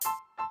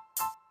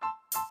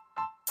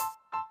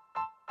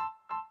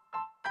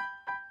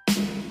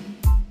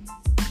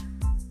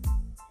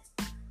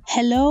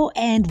Hello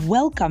and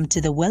welcome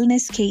to the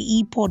Wellness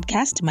KE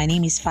podcast. My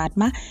name is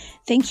Fatma.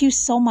 Thank you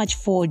so much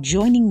for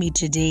joining me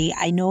today.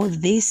 I know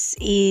this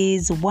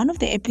is one of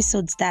the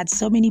episodes that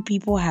so many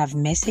people have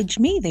messaged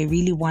me. They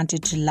really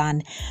wanted to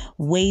learn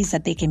ways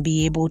that they can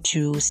be able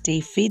to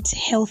stay fit,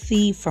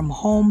 healthy from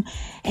home,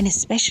 and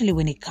especially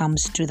when it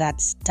comes to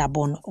that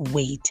stubborn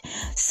weight.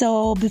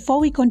 So before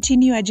we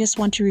continue, I just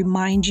want to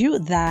remind you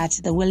that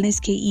the Wellness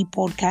KE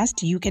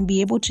podcast, you can be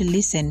able to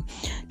listen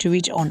to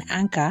it on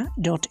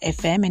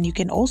anchor.fm, and you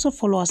can also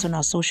follow us on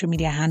our social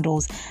media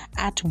handles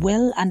at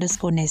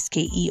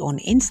well_ness_ke on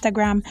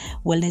Instagram,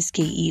 Wellness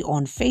KE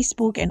on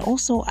Facebook, and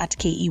also at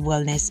KE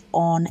Wellness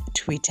on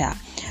Twitter.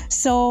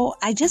 So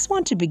I just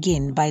want to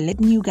begin by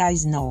letting you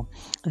guys know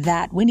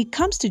that when it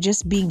comes to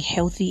just being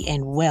healthy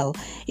and well,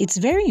 it's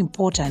very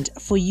important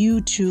for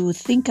you to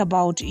think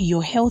about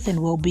your health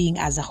and well-being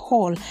as a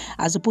whole,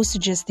 as opposed to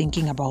just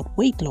thinking about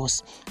weight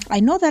loss. I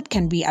know that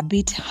can be a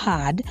bit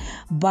hard,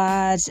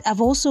 but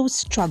I've also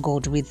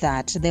struggled with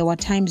that. There were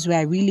times where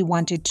I really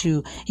wanted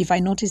to, if I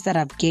notice that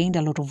I've gained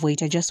a lot of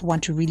weight, I just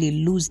want to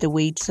really lose the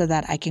weight so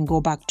that I can go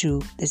back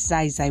to the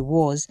size I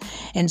was.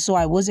 And so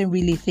I wasn't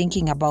really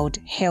thinking about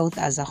health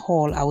as a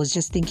whole. I was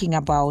just thinking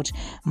about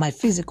my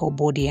physical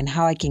body and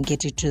how I can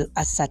get it to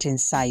a certain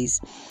size.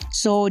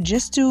 So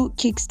just to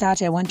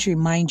kickstart, I want to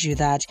remind you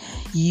that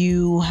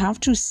you have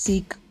to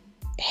seek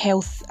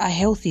a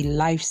healthy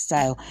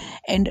lifestyle,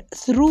 and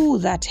through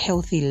that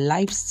healthy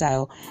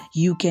lifestyle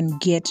you can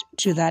get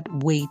to that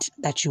weight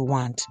that you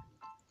want.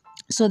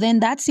 So then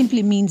that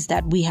simply means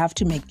that we have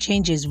to make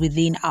changes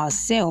within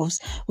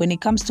ourselves when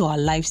it comes to our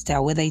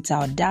lifestyle, whether it's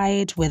our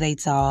diet, whether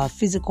it's our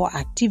physical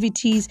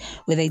activities,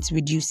 whether it's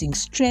reducing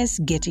stress,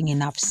 getting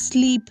enough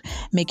sleep,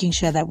 making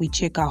sure that we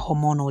check our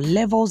hormonal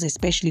levels,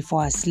 especially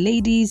for us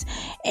ladies.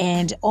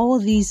 And all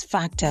these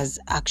factors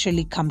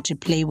actually come to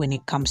play when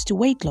it comes to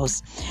weight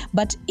loss.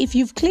 But if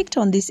you've clicked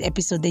on this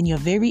episode, then you're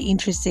very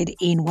interested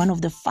in one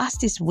of the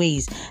fastest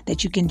ways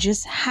that you can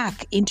just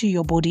hack into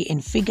your body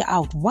and figure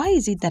out, why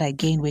is it that I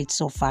gain weight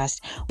so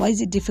fast? Why is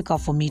it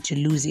difficult for me to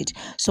lose it?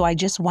 So I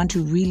just want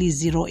to really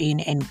zero in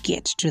and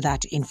get to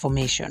that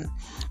information.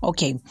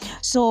 Okay,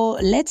 so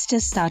let's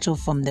just start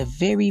off from the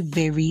very,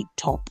 very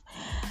top.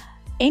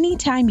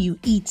 Anytime you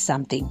eat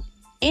something,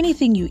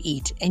 anything you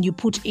eat and you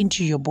put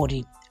into your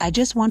body, I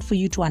just want for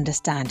you to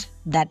understand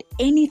that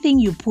anything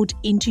you put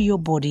into your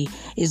body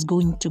is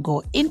going to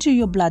go into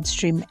your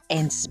bloodstream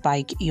and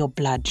spike your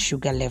blood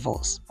sugar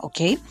levels.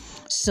 Okay,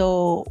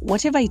 so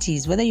whatever it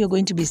is, whether you're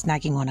going to be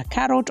snacking on a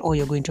carrot, or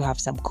you're going to have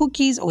some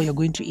cookies, or you're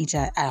going to eat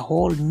a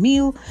whole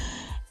meal,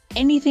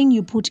 anything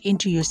you put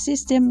into your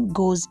system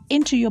goes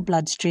into your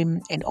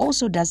bloodstream and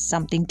also does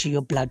something to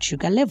your blood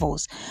sugar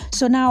levels.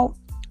 So now,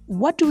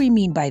 what do we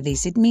mean by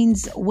this? It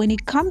means when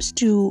it comes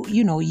to,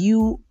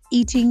 you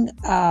eating,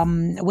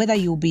 whether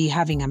you'll be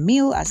having a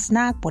meal, a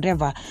snack,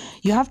 whatever,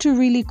 you have to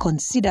really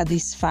consider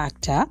this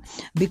factor,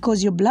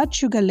 because your blood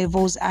sugar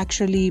levels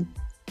actually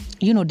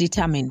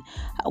determine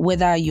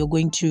whether you're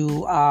going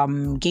to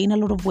gain a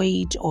lot of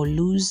weight or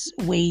lose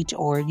weight,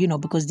 or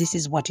because this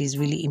is what is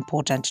really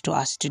important to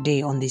us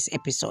today on this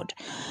episode.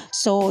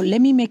 So let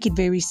me make it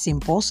very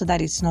simple so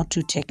that it's not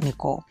too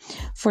technical.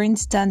 For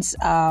instance,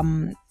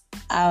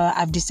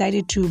 I've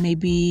decided to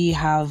maybe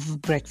have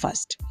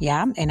breakfast,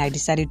 and I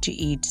decided to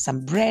eat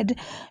some bread,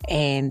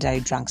 and I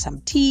drank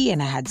some tea,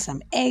 and I had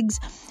some eggs,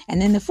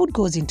 and then the food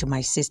goes into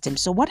my system.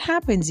 So what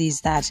happens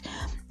is that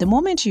the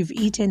moment you've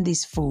eaten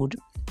this food,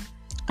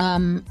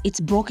 it's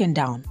broken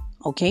down,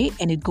 okay,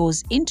 and it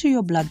goes into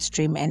your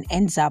bloodstream and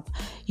ends up,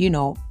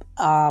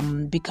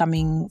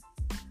 becoming.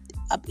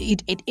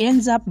 It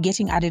ends up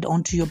getting added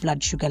onto your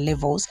blood sugar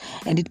levels,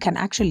 and it can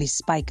actually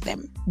spike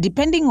them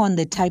depending on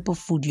the type of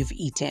food you've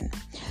eaten.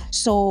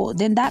 So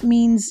then that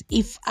means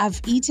if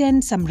I've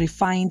eaten some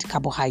refined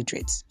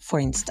carbohydrates, for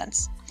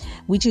instance,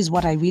 which is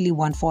what I really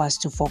want for us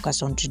to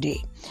focus on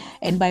today.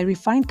 And by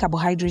refined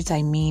carbohydrates,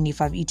 I mean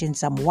if I've eaten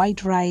some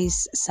white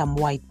rice, some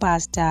white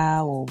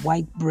pasta, or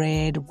white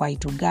bread, white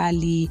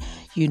ugali,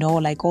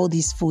 like all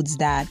these foods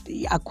that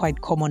are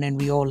quite common and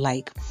we all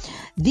like.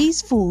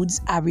 These foods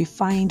are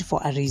refined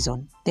for a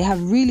reason. They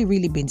have really,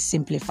 really been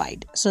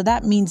simplified. So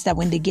that means that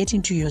when they get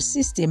into your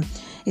system,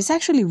 it's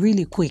actually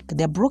really quick.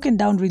 They're broken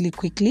down really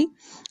quickly,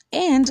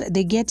 and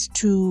they get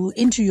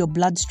into your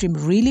bloodstream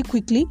really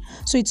quickly.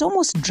 So it's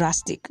almost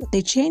drastic.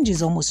 The change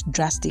is almost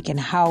drastic in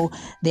how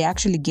they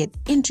actually get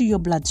into your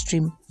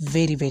bloodstream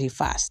very, very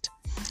fast.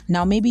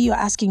 Now, maybe you're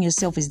asking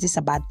yourself, is this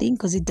a bad thing?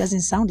 Because it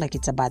doesn't sound like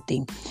it's a bad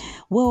thing.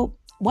 Well,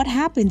 what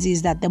happens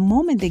is that the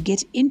moment they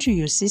get into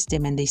your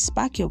system and they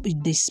spike your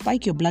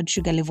blood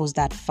sugar levels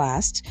that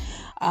fast,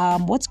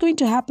 what's going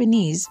to happen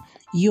is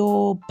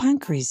your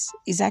pancreas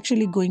is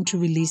actually going to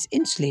release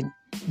insulin.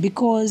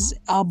 Because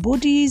our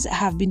bodies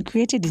have been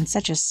created in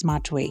such a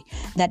smart way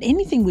that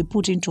anything we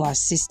put into our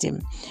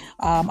system,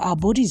 our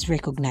bodies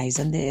recognize,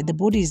 and the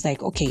body is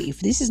like, okay,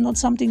 if this is not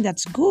something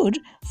that's good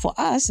for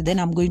us, then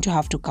I'm going to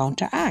have to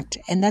counteract.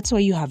 And that's why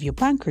you have your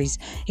pancreas.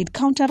 It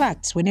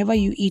counteracts whenever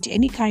you eat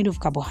any kind of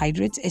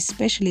carbohydrates,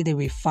 especially the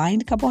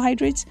refined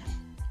carbohydrates.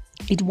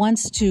 It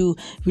wants to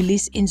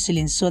release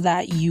insulin so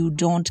that you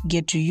don't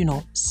get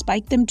to,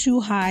 spike them too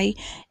high.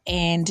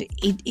 And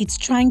it's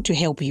trying to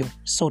help you,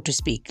 so to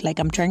speak. Like,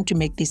 I'm trying to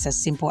make this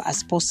as simple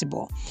as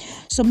possible.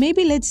 So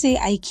maybe let's say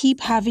I keep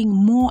having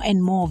more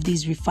and more of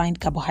these refined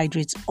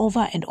carbohydrates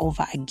over and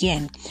over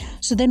again.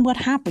 So then what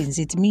happens?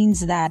 It means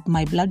that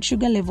my blood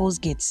sugar levels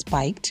get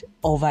spiked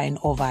over and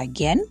over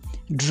again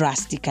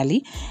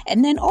drastically.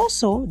 And then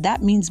also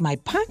that means my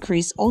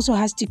pancreas also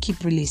has to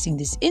keep releasing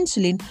this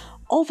insulin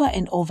over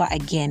and over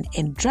again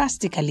and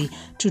drastically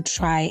to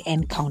try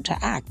and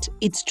counteract.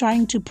 It's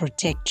trying to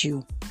protect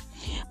you.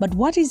 But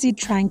what is it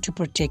trying to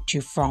protect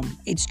you from?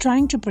 It's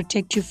trying to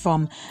protect you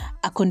from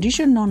a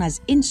condition known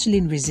as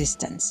insulin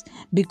resistance.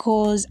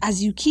 Because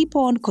as you keep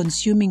on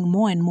consuming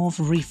more and more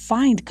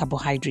refined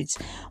carbohydrates,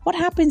 what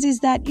happens is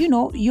that,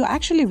 you're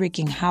actually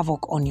wreaking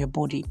havoc on your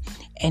body.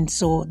 And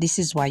so this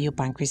is why your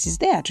pancreas is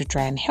there, to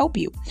try and help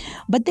you.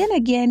 But then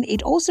again,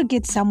 it also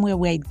gets somewhere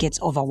where it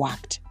gets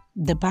overworked.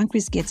 The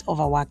pancreas gets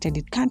overworked and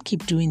it can't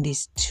keep doing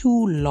this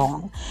too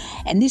long.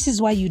 And this is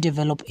why you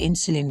develop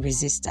insulin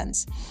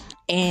resistance.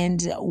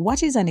 And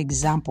what is an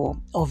example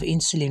of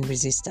insulin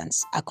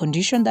resistance? A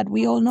condition that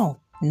we all know,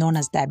 known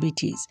as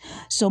diabetes.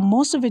 So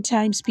most of the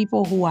times,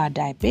 people who are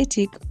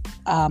diabetic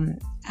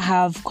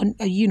have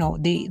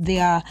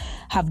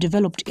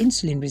developed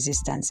insulin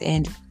resistance.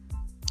 And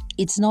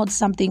it's not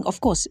something,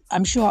 of course,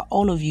 I'm sure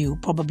all of you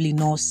probably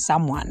know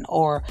someone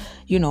or,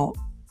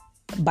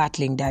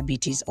 battling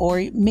diabetes,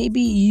 or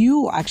maybe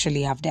you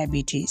actually have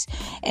diabetes.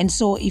 And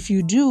so if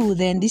you do,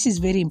 then this is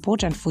very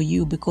important for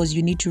you, because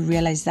you need to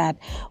realize that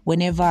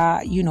whenever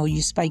you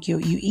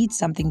eat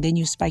something, then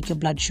you spike your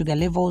blood sugar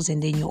levels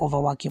and then you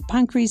overwork your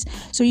pancreas.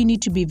 So you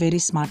need to be very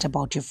smart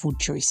about your food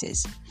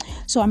choices.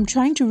 So I'm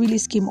trying to really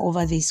skim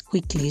over this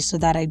quickly so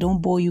that I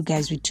don't bore you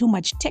guys with too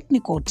much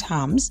technical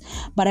terms,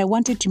 but I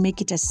wanted to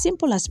make it as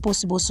simple as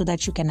possible so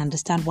that you can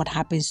understand what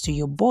happens to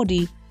your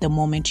body the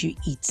moment you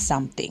eat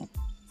something.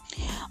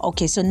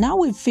 Okay, so now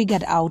we've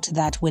figured out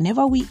that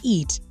whenever we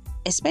eat,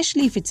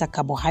 especially if it's a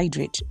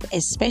carbohydrate,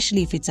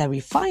 especially if it's a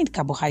refined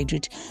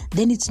carbohydrate,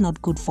 then it's not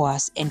good for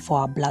us and for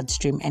our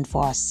bloodstream and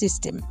for our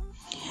system.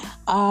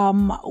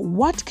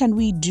 What can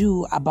we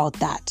do about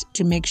that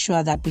to make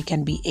sure that we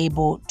can be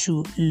able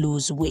to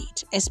lose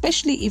weight,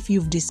 especially if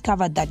you've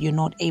discovered that you're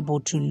not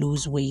able to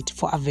lose weight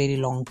for a very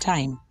long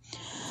time?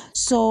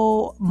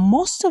 So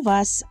most of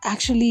us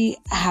actually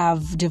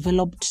have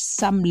developed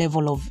some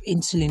level of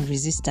insulin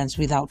resistance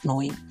without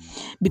knowing.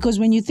 Because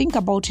when you think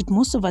about it,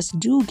 most of us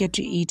do get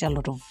to eat a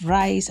lot of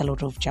rice, a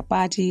lot of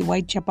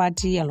white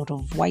chapati, a lot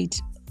of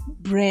white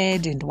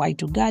bread and white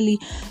ugali.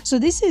 So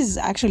this is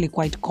actually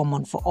quite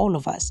common for all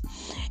of us.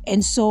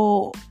 And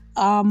so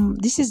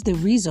this is the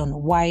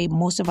reason why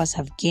most of us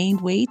have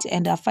gained weight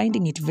and are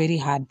finding it very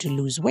hard to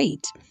lose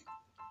weight.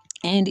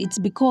 And it's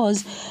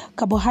because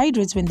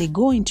carbohydrates, when they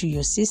go into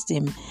your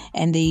system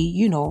and they,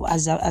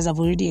 as I've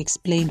already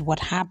explained what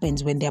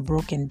happens when they're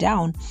broken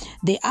down,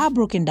 they are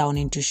broken down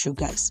into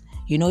sugars.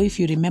 If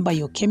you remember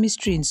your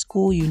chemistry in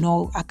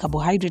school, a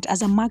carbohydrate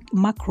as a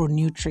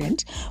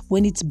macronutrient,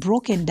 when it's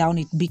broken down,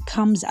 it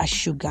becomes a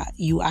sugar.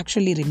 You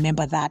actually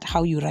remember that,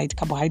 how you write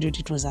carbohydrate,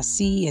 it was a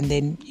C and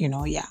then,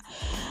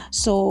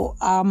 So,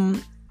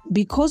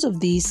 because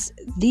of this,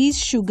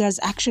 these sugars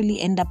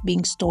actually end up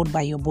being stored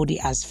by your body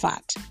as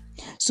fat.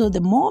 So the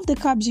more of the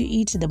carbs you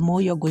eat, the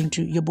more your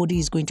body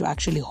is going to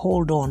actually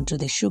hold on to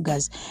the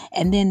sugars.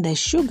 And then the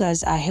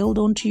sugars are held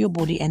on to your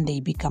body and they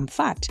become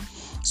fat.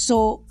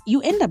 So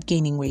you end up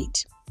gaining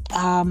weight.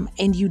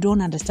 And you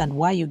don't understand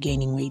why you're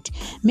gaining weight.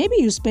 Maybe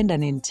you spend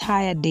an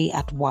entire day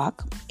at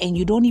work and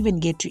you don't even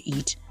get to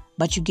eat,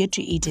 but you get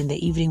to eat in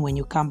the evening when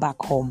you come back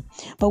home.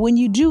 But when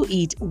you do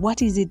eat,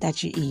 what is it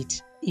that you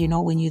eat?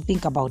 When you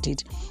think about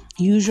it,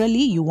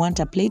 usually you want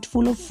a plate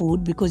full of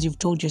food because you've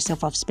told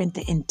yourself, I've spent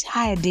the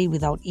entire day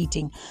without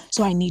eating,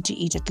 so I need to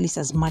eat at least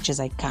as much as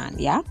I can,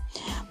 yeah?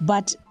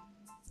 But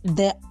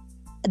the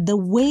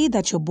way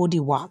that your body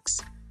works,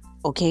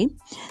 okay,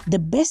 the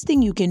best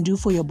thing you can do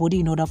for your body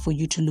in order for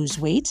you to lose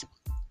weight,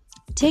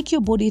 take your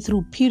body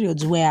through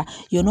periods where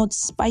you're not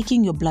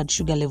spiking your blood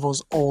sugar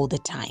levels all the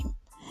time.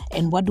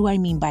 And what do I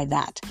mean by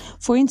that?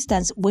 For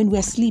instance, when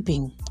we're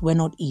sleeping, we're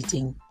not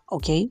eating.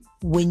 Okay,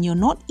 when you're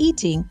not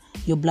eating,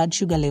 your blood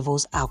sugar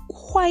levels are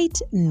quite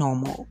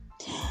normal.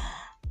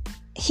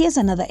 Here's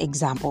another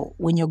example.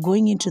 When you're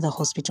going into the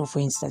hospital, for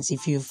instance,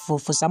 for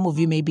some of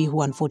you maybe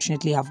who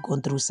unfortunately have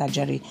gone through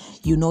surgery,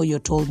 you're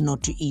told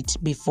not to eat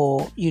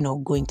before,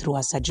 going through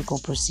a surgical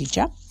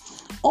procedure.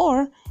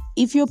 Or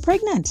if you're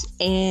pregnant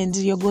and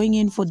you're going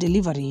in for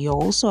delivery, you're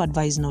also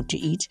advised not to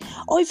eat.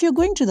 Or if you're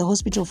going to the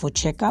hospital for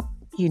checkup,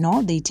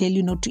 they tell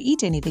you not to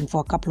eat anything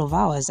for a couple of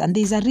hours. And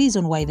there's a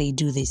reason why they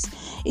do this.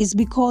 It's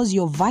because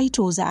your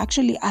vitals are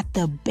actually at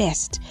their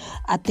best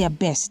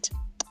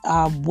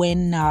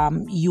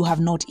when you have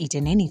not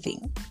eaten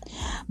anything.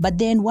 But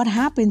then what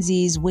happens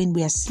is when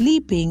we are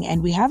sleeping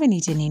and we haven't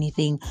eaten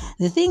anything,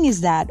 the thing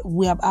is that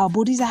our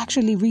bodies are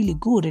actually really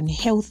good and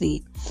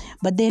healthy.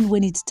 But then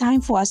when it's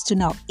time for us to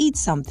now eat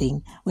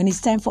something, when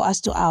it's time for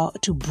us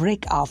to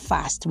break our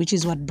fast, which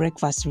is what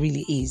breakfast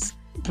really is,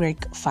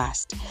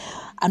 breakfast.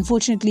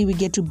 Unfortunately, we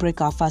get to break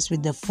our fast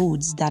with the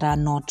foods that are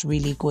not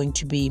really going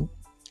to be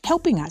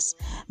helping us,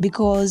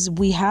 because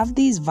we have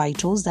these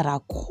vitals that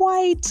are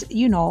quite,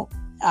 they're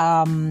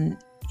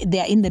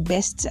in their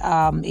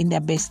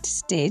best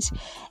state.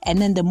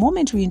 And then the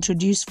moment we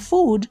introduce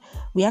food,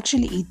 we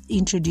actually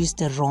introduce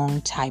the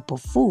wrong type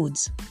of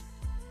foods.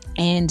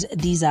 And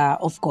these are,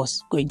 of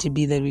course, going to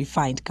be the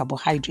refined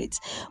carbohydrates.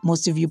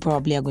 Most of you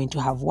probably are going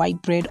to have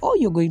white bread, or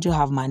you're going to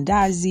have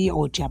mandazi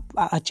or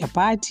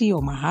chapati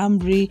or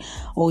mahamri,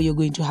 or you're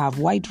going to have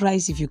white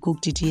rice if you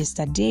cooked it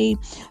yesterday.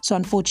 So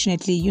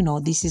unfortunately,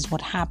 this is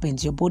what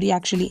happens. Your body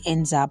actually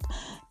ends up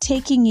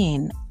taking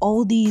in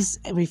all these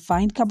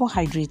refined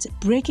carbohydrates,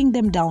 breaking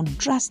them down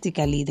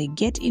drastically. They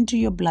get into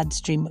your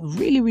bloodstream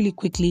really, really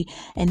quickly,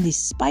 and they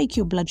spike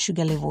your blood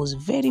sugar levels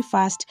very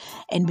fast.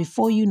 And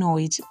before you know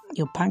it,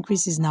 your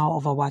pancreas is now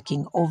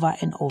overworking over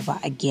and over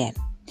again.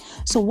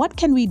 So what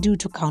can we do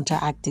to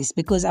counteract this?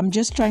 Because I'm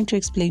just trying to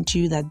explain to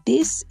you that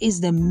this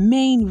is the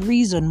main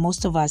reason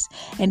most of us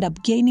end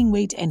up gaining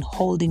weight and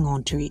holding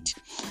on to it.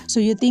 So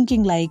you're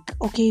thinking like,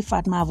 okay,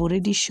 Fatma, I've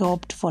already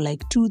shopped for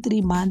like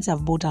 2-3 months.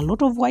 I've bought a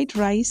lot of white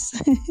rice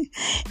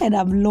and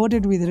I'm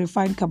loaded with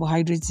refined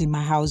carbohydrates in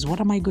my house.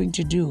 What am I going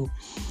to do?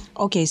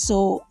 Okay,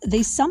 so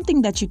there's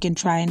something that you can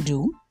try and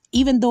do,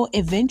 even though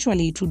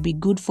eventually it would be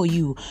good for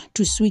you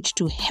to switch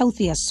to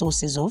healthier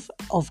sources of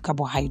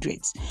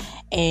carbohydrates.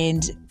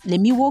 And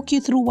let me walk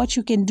you through what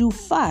you can do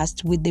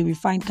first with the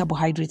refined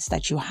carbohydrates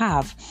that you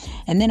have.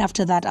 And then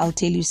after that, I'll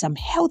tell you some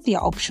healthier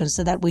options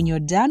so that when you're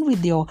done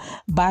with your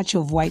batch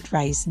of white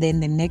rice,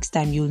 then the next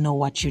time you'll know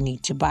what you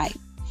need to buy.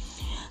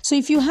 So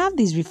if you have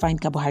these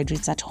refined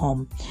carbohydrates at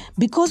home,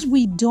 because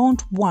we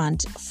don't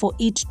want for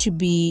it to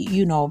be,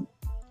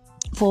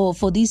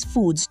 for these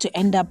foods to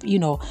end up,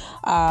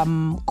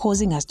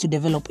 causing us to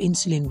develop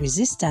insulin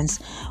resistance,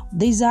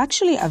 there's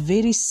actually a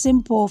very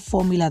simple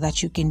formula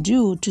that you can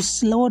do to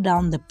slow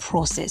down the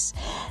process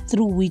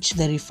through which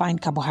the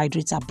refined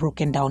carbohydrates are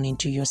broken down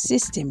into your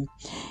system.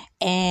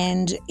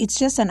 And it's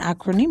just an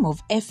acronym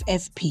of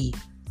FFP.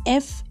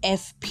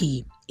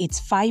 FFP. It's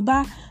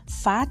fiber,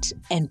 fat,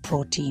 and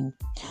protein.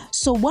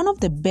 So one of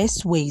the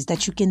best ways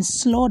that you can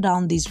slow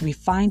down these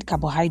refined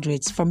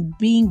carbohydrates from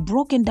being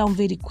broken down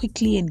very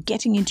quickly and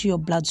getting into your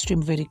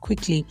bloodstream very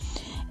quickly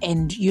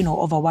and,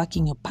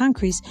 overworking your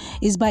pancreas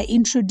is by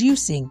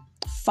introducing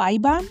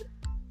fiber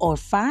or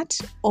fat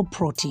or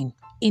protein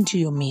into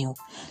your meal.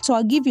 So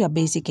I'll give you a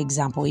basic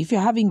example. If you're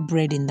having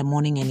bread in the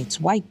morning and it's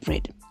white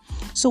bread.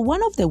 So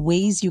one of the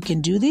ways you can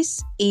do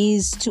this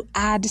is to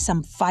add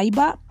some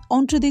fiber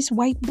onto this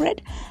white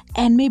bread.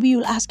 And maybe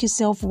you'll ask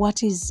yourself,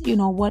 what is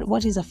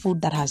a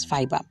food that has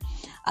fiber?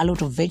 A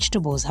lot of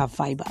vegetables have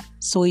fiber.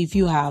 So if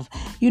you have,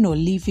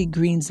 leafy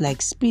greens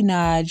like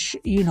spinach,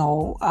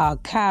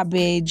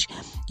 cabbage,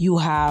 you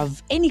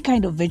have any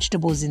kind of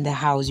vegetables in the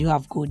house, you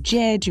have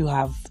courgette, you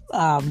have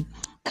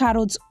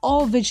carrots,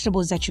 all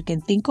vegetables that you can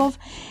think of,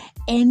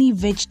 any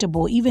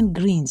vegetable, even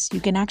greens,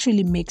 you can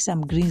actually make some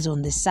greens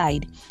on the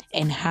side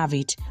and have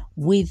it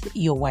with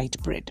your white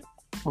bread.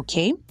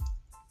 Okay?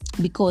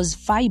 Because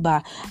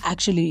fiber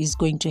actually is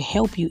going to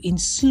help you in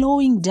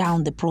slowing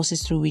down the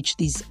process through which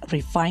these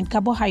refined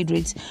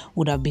carbohydrates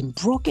would have been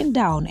broken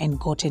down and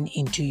gotten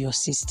into your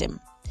system.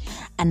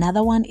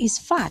 Another one is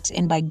fat,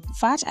 and by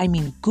fat I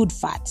mean good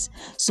fats.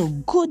 So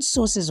good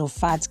sources of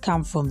fats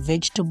come from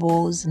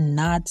vegetables,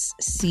 nuts,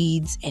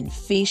 seeds, and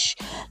fish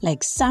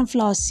like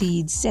sunflower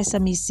seeds,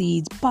 sesame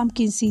seeds,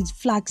 pumpkin seeds,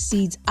 flax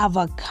seeds.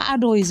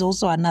 Avocado is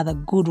also another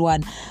good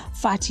one.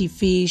 Fatty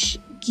fish,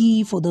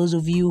 ghee for those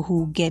of you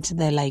who get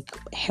the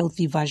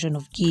healthy version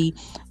of ghee.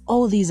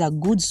 All these are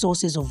good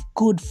sources of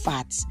good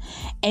fats,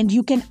 and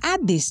you can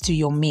add this to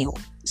your meal.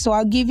 So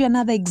I'll give you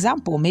another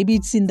example. Maybe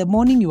it's in the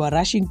morning, you are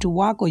rushing to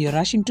work or you're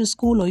rushing to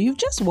school, or you've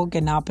just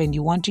woken up and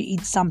you want to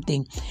eat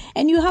something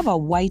and you have a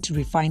white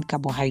refined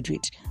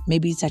carbohydrate.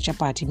 Maybe it's a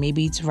chapati,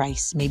 maybe it's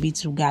rice, maybe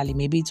it's ugali,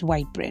 maybe it's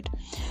white bread.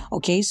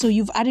 Okay, so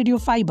you've added your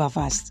fiber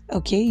first.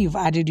 Okay, you've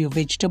added your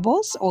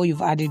vegetables or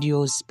you've added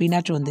your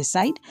spinach on the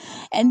side,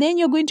 and then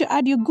you're going to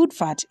add your good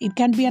fat. It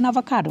can be an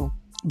avocado,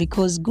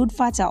 because good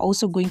fats are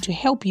also going to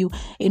help you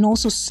in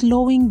also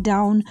slowing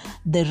down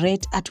the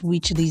rate at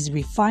which these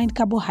refined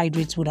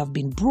carbohydrates would have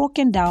been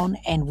broken down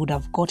and would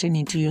have gotten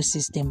into your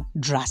system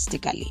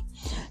drastically.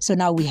 So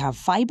now we have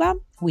fiber,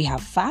 we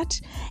have fat,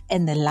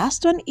 and the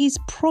last one is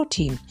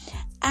protein.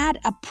 Add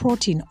a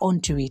protein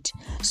onto it.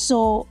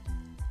 So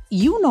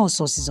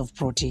sources of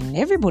protein.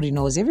 Everybody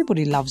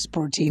loves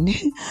protein.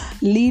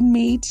 Lean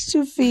meat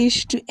to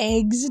fish to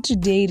eggs to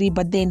dairy,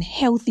 but then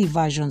healthy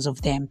versions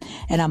of them.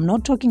 And I'm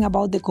not talking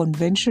about the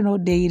conventional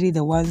dairy,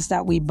 the ones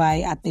that we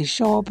buy at the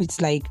shop.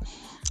 It's like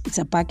It's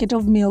a packet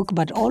of milk,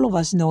 but all of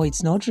us know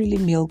it's not really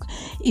milk.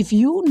 If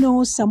you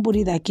know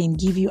somebody that can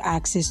give you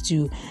access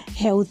to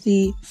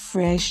healthy,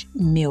 fresh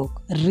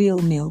milk, real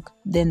milk,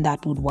 then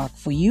that would work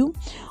for you.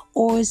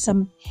 Or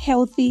some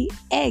healthy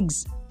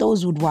eggs,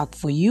 those would work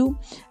for you.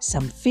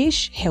 Some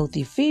fish,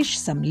 healthy fish,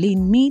 some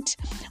lean meat,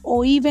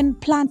 or even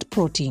plant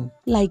protein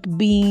like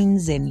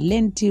beans and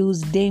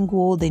lentils,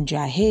 dengue, and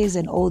jahes,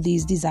 and all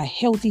these are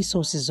healthy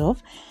sources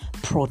of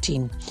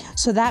protein.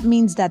 So that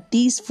means that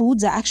these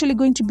foods are actually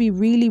going to be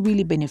really,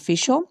 really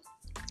beneficial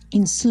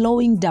in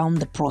slowing down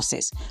the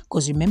process.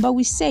 Because remember,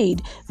 we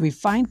said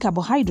refined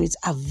carbohydrates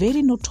are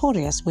very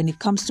notorious when it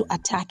comes to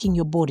attacking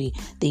your body.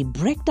 They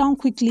break down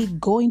quickly,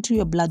 go into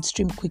your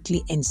bloodstream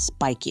quickly, and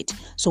spike it.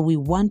 So we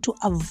want to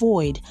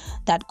avoid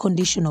that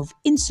condition of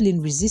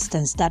insulin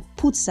resistance that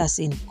puts us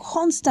in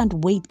constant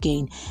weight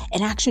gain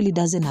and actually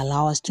doesn't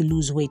allow us to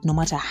lose weight. No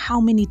matter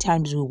how many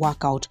times we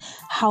work out,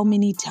 how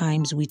many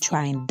times we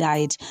try and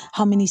diet,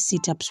 how many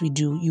sit-ups we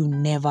do, you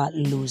never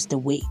lose the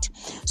weight.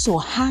 So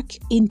hack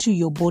into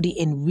your body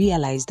and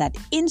realize that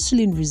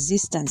insulin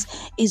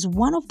resistance is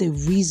one of the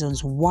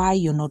reasons why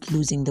you're not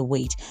losing the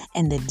weight,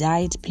 and the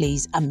diet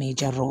plays a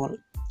major role.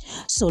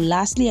 So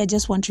lastly, I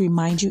just want to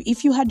remind you,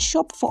 if you had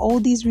shopped for all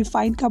these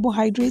refined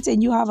carbohydrates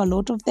and you have a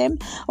lot of them,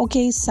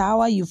 okay,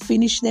 sour, you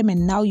finish them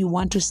and now you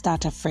want to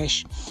start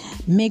afresh.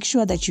 Make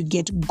sure that you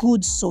get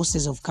good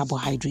sources of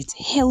carbohydrates,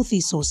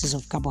 healthy sources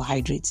of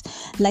carbohydrates,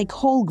 like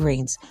whole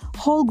grains.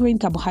 Whole grain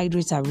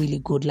carbohydrates are really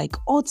good, like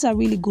oats are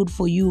really good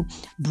for you.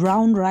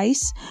 Brown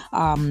rice,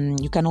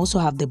 you can also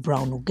have the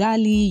brown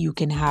ugali, you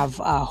can have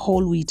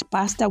whole wheat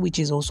pasta, which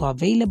is also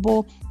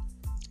available.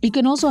 You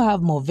can also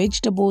have more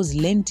vegetables,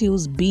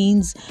 lentils,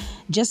 beans.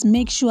 Just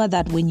make sure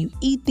that when you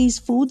eat these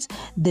foods,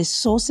 the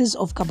sources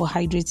of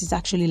carbohydrates is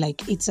actually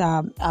like it's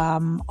a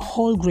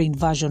whole grain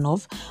version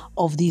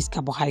of these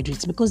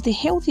carbohydrates, because the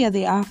healthier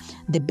they are,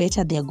 the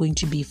better they are going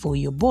to be for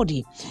your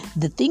body.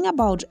 The thing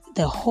about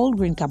the whole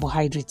grain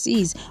carbohydrates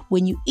is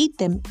when you eat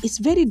them, it's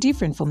very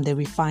different from the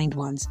refined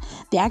ones.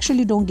 They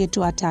actually don't get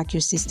to attack your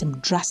system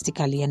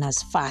drastically and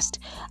as fast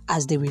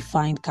as the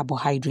refined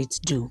carbohydrates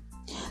do.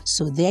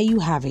 So there you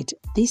have it.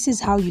 This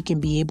is how you can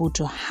be able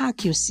to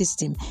hack your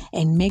system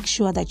and make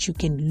sure that you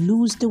can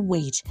lose the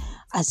weight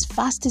as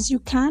fast as you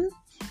can,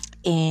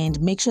 and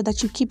make sure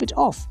that you keep it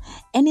off.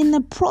 And in the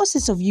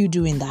process of you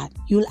doing that,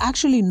 you'll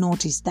actually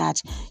notice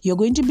that you're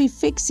going to be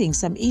fixing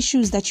some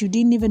issues that you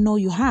didn't even know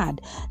you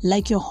had,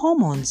 like your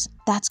hormones.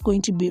 That's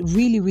going to be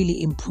really,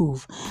 really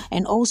improve.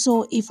 And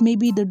also, if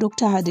maybe the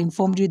doctor had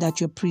informed you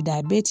that you're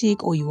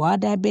pre-diabetic or you are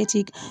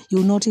diabetic,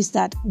 you'll notice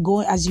that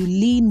as you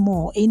lean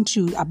more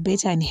into a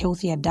better and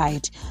healthier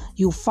diet,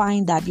 you'll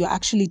find that you're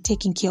actually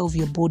taking care of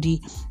your body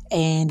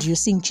and you're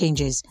seeing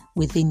changes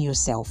within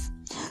yourself.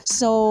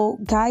 So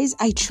guys,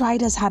 I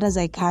tried as hard as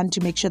I can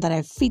to make sure that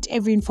I fit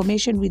every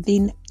information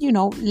within,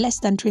 less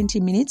than 20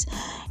 minutes.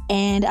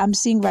 And I'm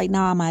seeing right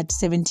now I'm at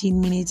 17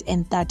 minutes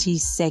and 30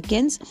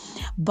 seconds.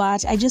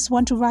 But I just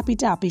want to wrap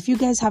it up. If you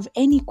guys have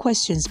any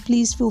questions,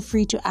 please feel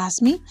free to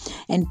ask me.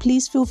 And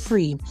please feel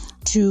free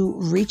to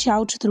reach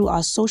out through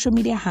our social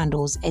media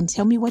handles and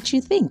tell me what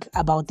you think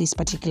about this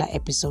particular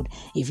episode.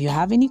 If you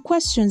have any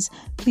questions,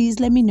 please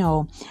let me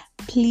know.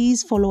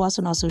 Please follow us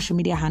on our social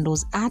media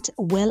handles at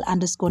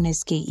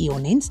well_KE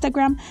on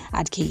Instagram,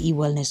 at KE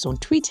Wellness on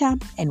Twitter,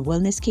 and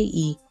Wellness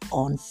KE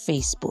on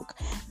Facebook.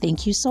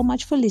 Thank you so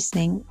much for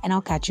listening, and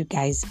I'll catch you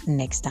guys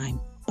next time.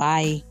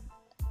 Bye.